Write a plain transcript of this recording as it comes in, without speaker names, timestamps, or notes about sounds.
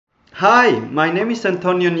Hi, my name is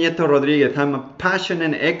Antonio Nieto-Rodriguez. I'm a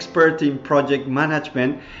passionate expert in project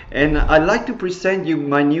management, and I'd like to present you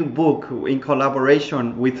my new book in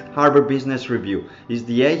collaboration with Harvard Business Review. It's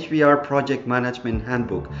the HBR Project Management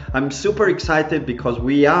Handbook. I'm super excited because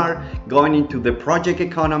we are going into the project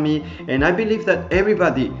economy, and I believe that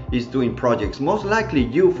everybody is doing projects. Most likely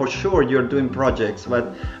you, for sure, you're doing projects,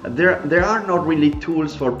 but there are not really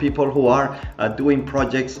tools for people who are doing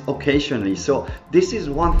projects occasionally. So this is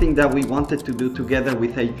one thing that we wanted to do together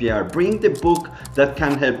with HBR, bring the book that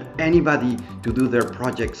can help anybody to do their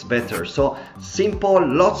projects better. So simple,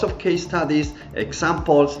 lots of case studies,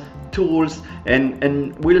 examples, tools,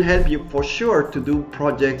 and will help you for sure to do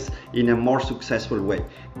projects in a more successful way.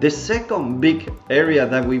 The second big area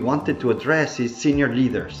that we wanted to address is senior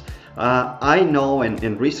leaders. I know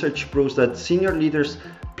and research proves that senior leaders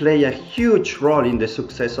play a huge role in the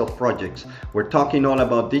success of projects. We're talking all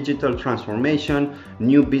about digital transformation,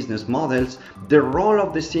 new business models. The role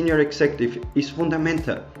of the senior executive is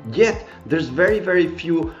fundamental. Yet there's very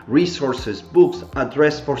few resources, books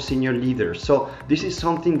addressed for senior leaders. So this is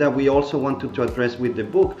something that we also wanted to address with the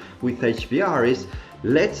book with HBR, is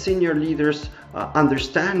let senior leaders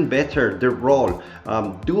understand better their role,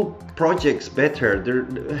 do projects better,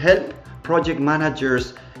 help project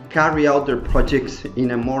managers carry out their projects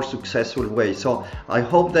in a more successful way. So I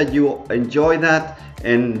hope that you enjoy that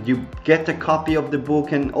and you get a copy of the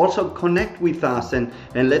book, and also connect with us and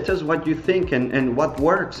let us what you think and what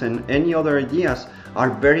works, and any other ideas are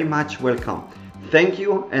very much welcome. Thank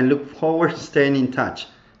you, and look forward to staying in touch.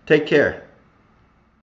 Take care.